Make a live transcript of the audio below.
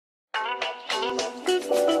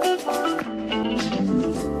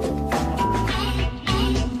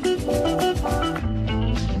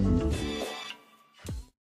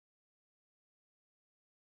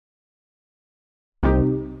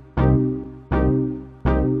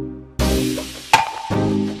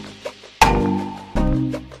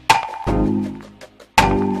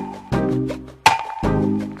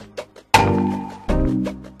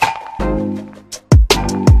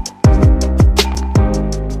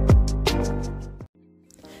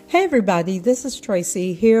Hey everybody, this is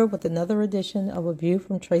Tracy here with another edition of A View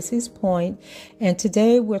from Tracy's Point, and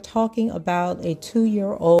today we're talking about a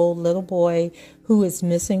 2-year-old little boy who is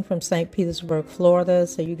missing from St. Petersburg, Florida.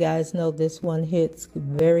 So you guys know this one hits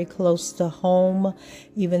very close to home,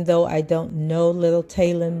 even though I don't know little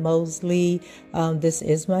Taylen Moseley. This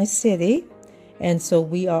is my city, and so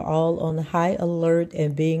we are all on high alert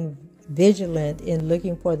and being vigilant in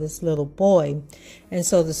looking for this little boy. And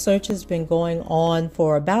so the search has been going on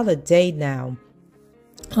for about a day now.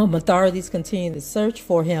 Authorities continue to search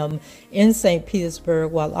for him in St.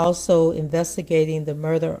 Petersburg while also investigating the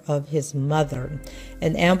murder of his mother.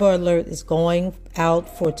 An Amber Alert is going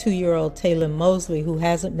out for 2-year-old Taylen Moseley, who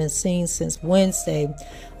hasn't been seen since Wednesday.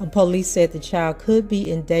 Police said the child could be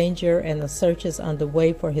in danger and a search is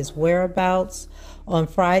underway for his whereabouts. On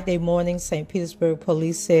Friday morning, St. Petersburg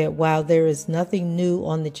police said while there is nothing new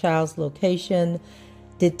on the child's location,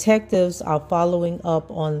 detectives are following up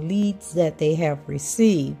on leads that they have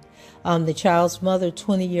received. The child's mother,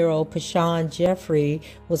 20-year-old Pashan Jeffrey,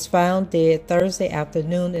 was found dead Thursday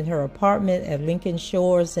afternoon in her apartment at Lincoln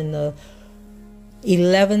Shores in the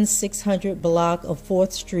 11600 block of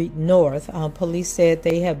 4th Street North. Police said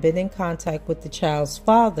they have been in contact with the child's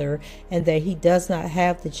father and that he does not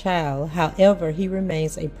have the child. However, he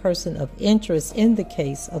remains a person of interest in the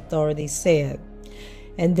case, authorities said.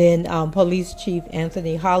 And then Police Chief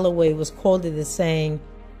Anthony Holloway was quoted as saying,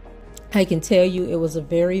 "I can tell you it was a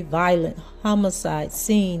very violent homicide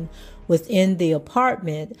scene within the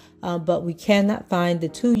apartment, but we cannot find the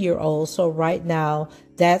 2-year-old. So right now,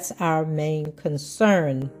 that's our main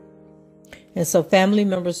concern." And so family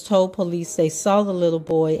members told police they saw the little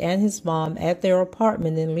boy and his mom at their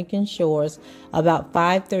apartment in Lincoln Shores about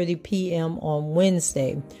 5:30 p.m. on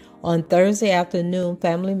Wednesday. On Thursday afternoon,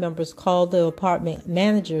 family members called the apartment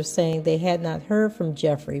manager saying they had not heard from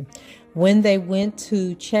Jeffrey. When they went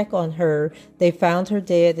to check on her, they found her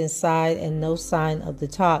dead inside and no sign of the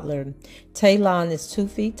toddler. Taylen is 2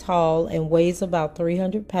 feet tall and weighs about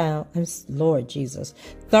 300 pounds. Lord Jesus,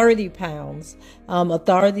 30 pounds.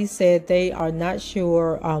 Authorities said they are not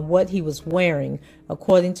sure what he was wearing.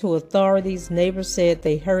 According to authorities, neighbors said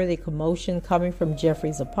they heard a commotion coming from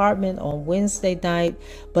Jeffrey's apartment on Wednesday night,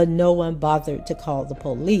 but no one bothered to call the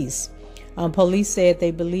police. Police said they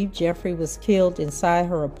believe Jeffrey was killed inside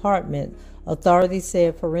her apartment. Authorities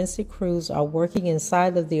said forensic crews are working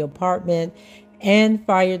inside of the apartment and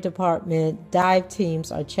fire department dive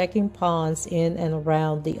teams are checking ponds in and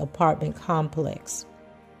around the apartment complex.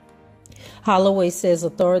 Holloway says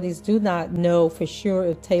authorities do not know for sure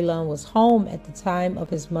if Taylen was home at the time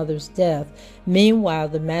of his mother's death. Meanwhile,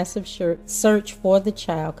 the massive search for the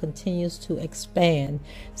child continues to expand.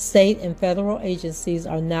 State and federal agencies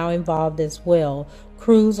are now involved as well.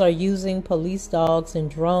 Crews are using police dogs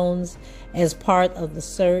and drones as part of the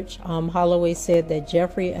search. Holloway said that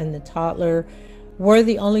Jeffrey and the toddler were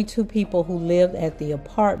the only 2 people who lived at the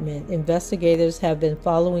apartment. Investigators have been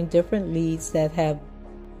following different leads that have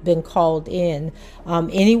been called in.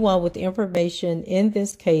 Anyone with information in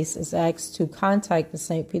this case is asked to contact the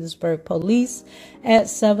St. Petersburg Police at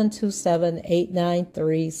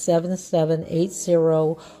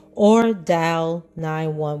 727-893-7780 or dial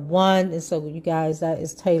 911. And so you guys, that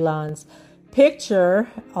is Taylen's picture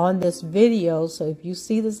on this video. So if you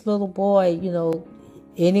see this little boy, you know,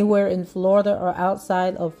 anywhere in Florida or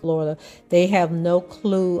outside of Florida, they have no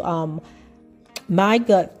clue. My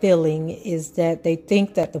gut feeling is that they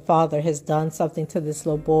think that the father has done something to this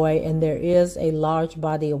little boy, and there is a large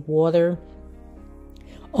body of water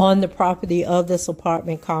on the property of this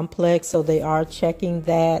apartment complex, so they are checking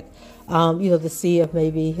that, to see if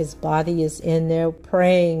maybe his body is in there,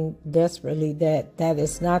 praying desperately that that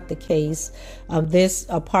is not the case. This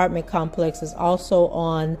apartment complex is also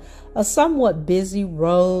on a somewhat busy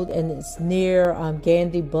road, and it's near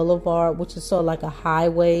Gandy Boulevard, which is sort of like a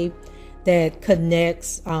highway that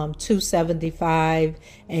connects 275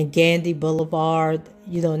 and Gandy Boulevard,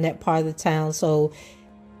 in that part of the town. So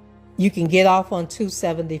you can get off on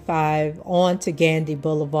 275 onto Gandy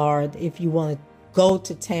Boulevard if you want to go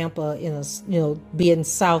to Tampa be in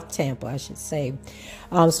South Tampa, I should say.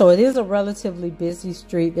 So it is a relatively busy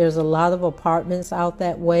street. There's a lot of apartments out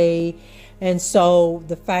that way. And so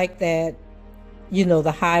the fact that,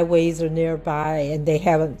 the highways are nearby and they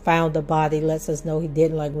haven't found the body lets us know he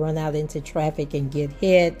didn't like run out into traffic and get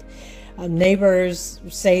hit. Neighbors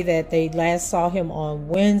say that they last saw him on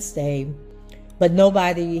Wednesday, but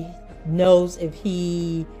nobody knows if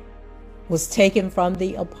he was taken from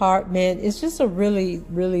the apartment. It's just a really,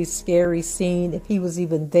 really scary scene. If he was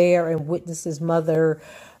even there and witnessed his mother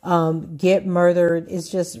get murdered, it's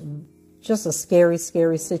just a scary,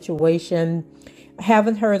 scary situation. I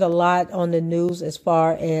haven't heard a lot on the news as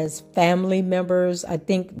far as family members. I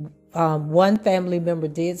think one family member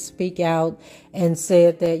did speak out and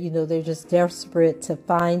said that, they're just desperate to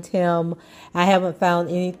find him. I haven't found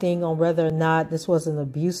anything on whether or not this was an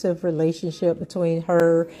abusive relationship between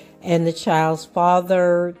her and the child's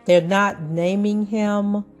father. They're not naming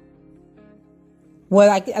him.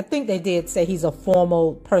 Well, I think they did say he's a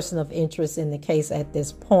formal person of interest in the case at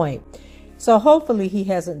this point. So hopefully he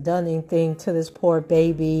hasn't done anything to this poor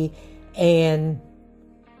baby and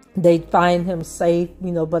they find him safe,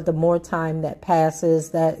 but the more time that passes,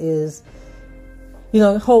 that is,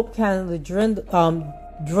 hope kind of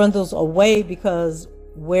dwindles away, because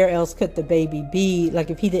where else could the baby be? Like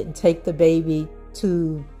if he didn't take the baby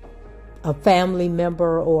to a family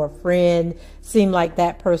member or a friend, seemed like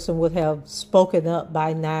that person would have spoken up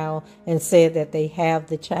by now and said that they have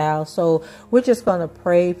the child. So we're just going to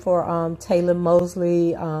pray for Taylen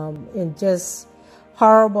Moseley and just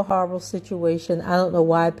horrible, horrible situation. I don't know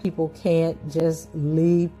why people can't just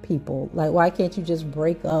leave people. Like, why can't you just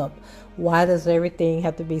break up? Why does everything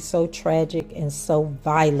have to be so tragic and so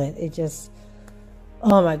violent? It just,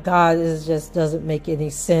 oh my God, it just doesn't make any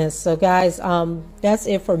sense. So guys, that's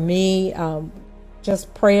it for me.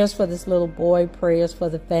 Just prayers for this little boy, prayers for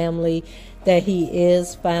the family that he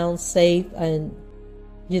is found safe, and,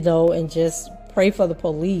 and just pray for the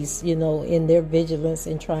police, in their vigilance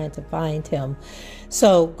in trying to find him.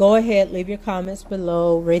 So go ahead, leave your comments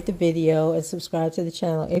below, rate the video, and subscribe to the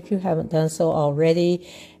channel if you haven't done so already.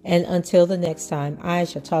 And until the next time, I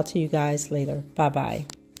shall talk to you guys later.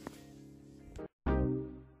 Bye-bye.